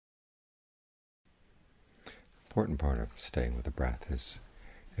important part of staying with the breath is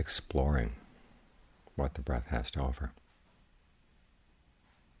exploring what the breath has to offer.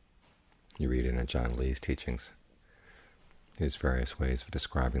 You read in Ajahn Lee's teachings his various ways of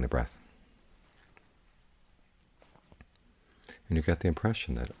describing the breath. And you get the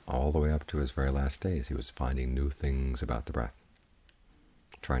impression that all the way up to his very last days he was finding new things about the breath,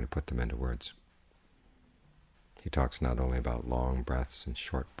 trying to put them into words. He talks not only about long breaths and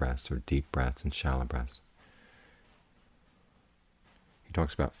short breaths, or deep breaths and shallow breaths. He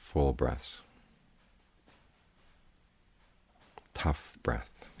talks about full breaths, tough breath,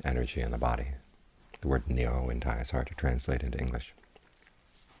 energy in the body. The word neo in Thai is hard to translate into English.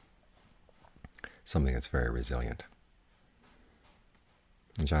 Something that's very resilient.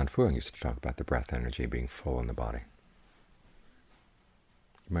 And John Fuang used to talk about the breath energy being full in the body.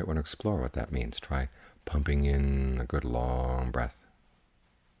 You might want to explore what that means. Try pumping in a good long breath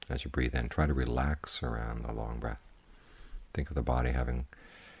as you breathe in. Try to relax around the long breath. Think of the body having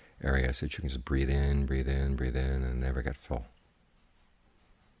areas that you can just breathe in, and never get full.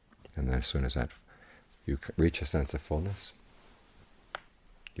 And then as soon as you reach a sense of fullness,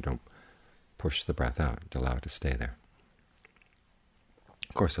 you don't push the breath out to allow it to stay there.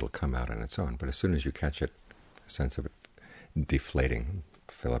 Of course, it'll come out on its own, but as soon as you catch it, a sense of it deflating,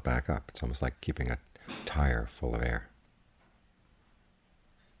 fill it back up. It's almost like keeping a tire full of air.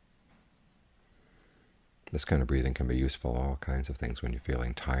 This kind of breathing can be useful all kinds of things. When you're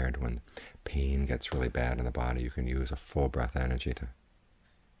feeling tired, when pain gets really bad in the body, you can use a full breath energy to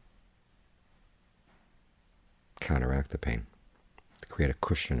counteract the pain, to create a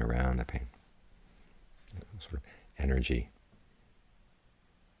cushion around the pain, sort of energy,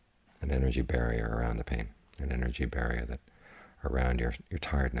 an energy barrier around the pain, an energy barrier that around your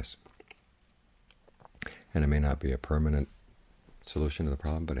tiredness. And it may not be a permanent solution to the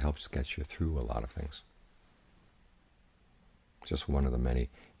problem, but it helps get you through a lot of things. It's just one of the many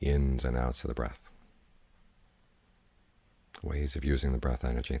ins and outs of the breath. Ways of using the breath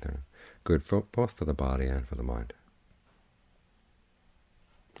energy that are good both for the body and for the mind.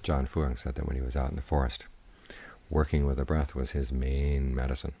 John Fuang said that when he was out in the forest, working with the breath was his main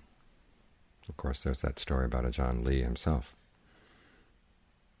medicine. Of course, there's that story about Ajahn Lee himself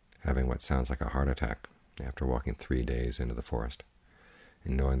having what sounds like a heart attack after walking 3 days into the forest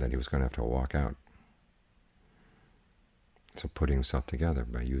and knowing that he was going to have to walk out. So putting himself together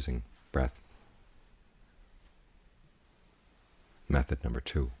by using breath method number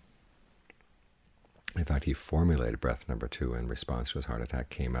 2. In fact, he formulated breath number 2 in response to his heart attack,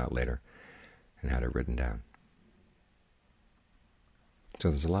 came out later and had it written down. So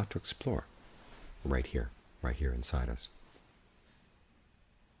there's a lot to explore right here inside us.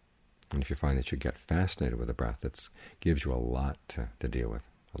 And if you find that you get fascinated with the breath, it gives you a lot to deal with,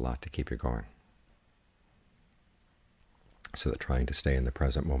 a lot to keep you going. So that trying to stay in the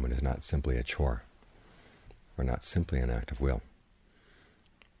present moment is not simply a chore, or not simply an act of will.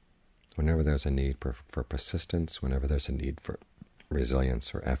 Whenever there's a need for persistence, whenever there's a need for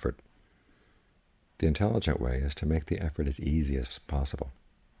resilience or effort, the intelligent way is to make the effort as easy as possible.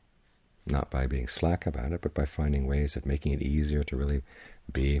 Not by being slack about it, but by finding ways of making it easier to really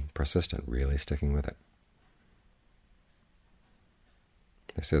be persistent, really sticking with it.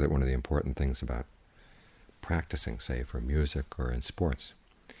 They say that one of the important things about practicing, say, for music or in sports,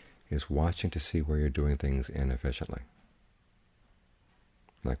 is watching to see where you're doing things inefficiently.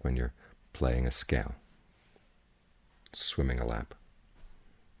 Like when you're playing a scale, swimming a lap.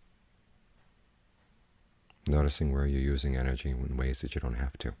 Noticing where you're using energy in ways that you don't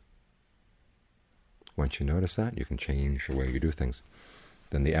have to. Once you notice that, you can change the way you do things.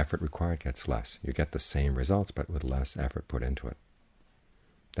 Then the effort required gets less. You get the same results, but with less effort put into it.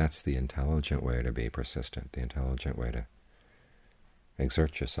 That's the intelligent way to be persistent, the intelligent way to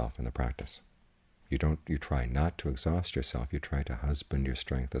exert yourself in the practice. You try not to exhaust yourself, you try to husband your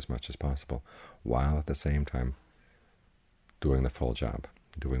strength as much as possible, while at the same time doing the full job,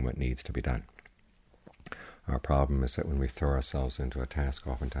 doing what needs to be done. Our problem is that when we throw ourselves into a task,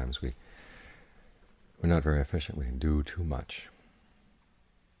 oftentimes we're not very efficient. We do too much,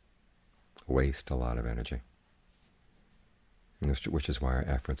 waste a lot of energy, which is why our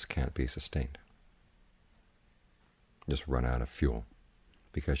efforts can't be sustained. Just run out of fuel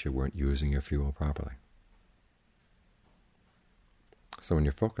because you weren't using your fuel properly. So when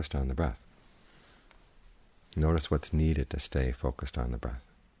you're focused on the breath, notice what's needed to stay focused on the breath.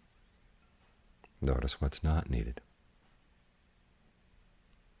 Notice what's not needed.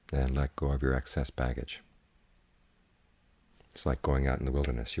 And let go of your excess baggage. It's like going out in the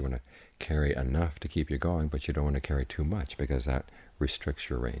wilderness. You want to carry enough to keep you going, but you don't want to carry too much because that restricts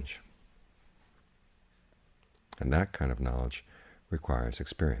your range. And that kind of knowledge requires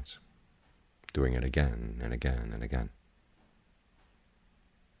experience, doing it again and again and again.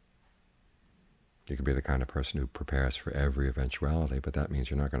 You could be the kind of person who prepares for every eventuality, but that means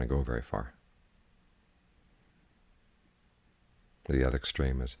you're not going to go very far. The other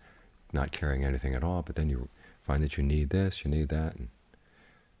extreme is not caring anything at all, but then you find that you need this, you need that. And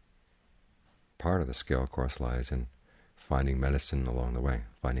part of the skill, of course, lies in finding medicine along the way,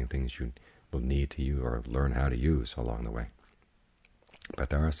 finding things you will need to use or learn how to use along the way. But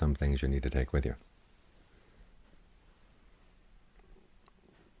there are some things you need to take with you.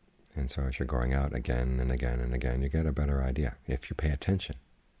 And so as you're going out again and again and again, you get a better idea. If you pay attention,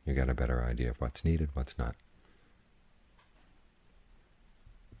 you get a better idea of what's needed, what's not.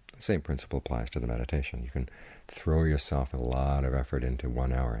 The same principle applies to the meditation. You can throw yourself a lot of effort into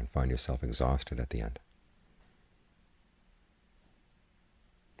 1 hour and find yourself exhausted at the end,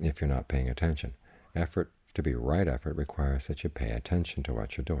 if you're not paying attention. Effort, to be right effort, requires that you pay attention to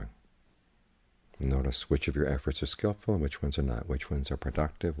what you're doing. Notice which of your efforts are skillful and which ones are not, which ones are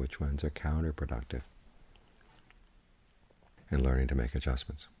productive, which ones are counterproductive, and learning to make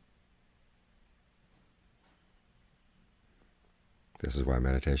adjustments. This is why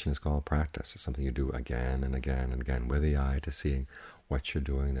meditation is called practice. It's something you do again and again and again, with the eye to seeing what you're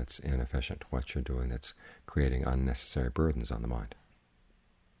doing that's inefficient, what you're doing that's creating unnecessary burdens on the mind,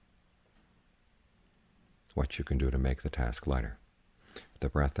 what you can do to make the task lighter. If the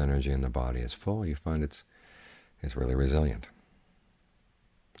breath energy in the body is full, you find it's really resilient.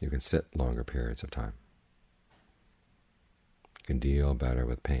 You can sit longer periods of time. You can deal better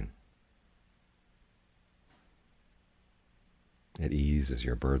with pain. It eases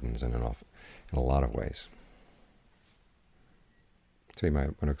your burdens in a lot of ways. So you might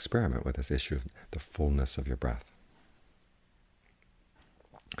want to experiment with this issue of the fullness of your breath,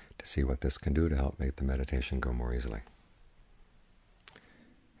 to see what this can do to help make the meditation go more easily.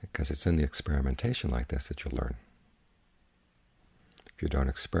 Because it's in the experimentation like this that you'll learn. If you don't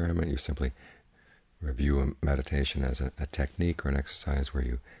experiment, you simply review a meditation as a technique or an exercise where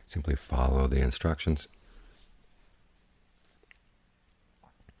you simply follow the instructions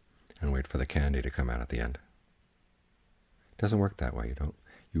and wait for the candy to come out at the end. It doesn't work that way.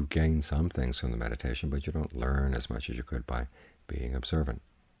 You gain some things from the meditation, but you don't learn as much as you could by being observant,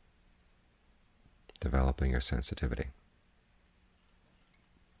 developing your sensitivity,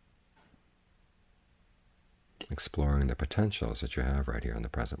 exploring the potentials that you have right here in the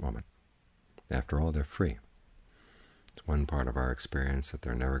present moment. After all, they're free. It's one part of our experience that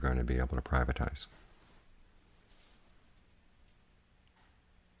they're never going to be able to privatize.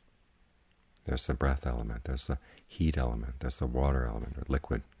 There's the breath element, there's the heat element, there's the water element, or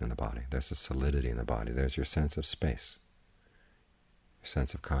liquid in the body, there's the solidity in the body, there's your sense of space, your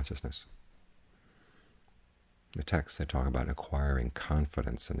sense of consciousness. The texts, they talk about acquiring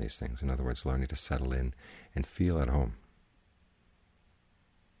confidence in these things. In other words, learning to settle in and feel at home.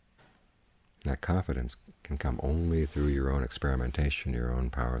 That confidence can come only through your own experimentation, your own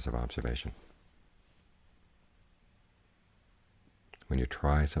powers of observation. When you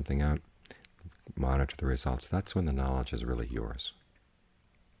try something out, monitor the results, that's when the knowledge is really yours.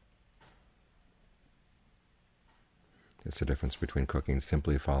 It's the difference between cooking,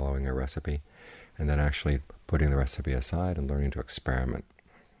 simply following a recipe, and then actually putting the recipe aside and learning to experiment,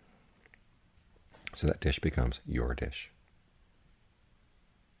 so that dish becomes your dish.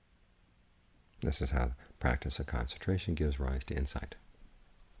 This is how the practice of concentration gives rise to insight.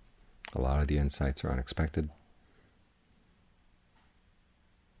 A lot of the insights are unexpected,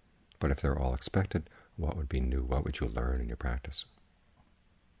 but if they're all expected, what would be new? What would you learn in your practice?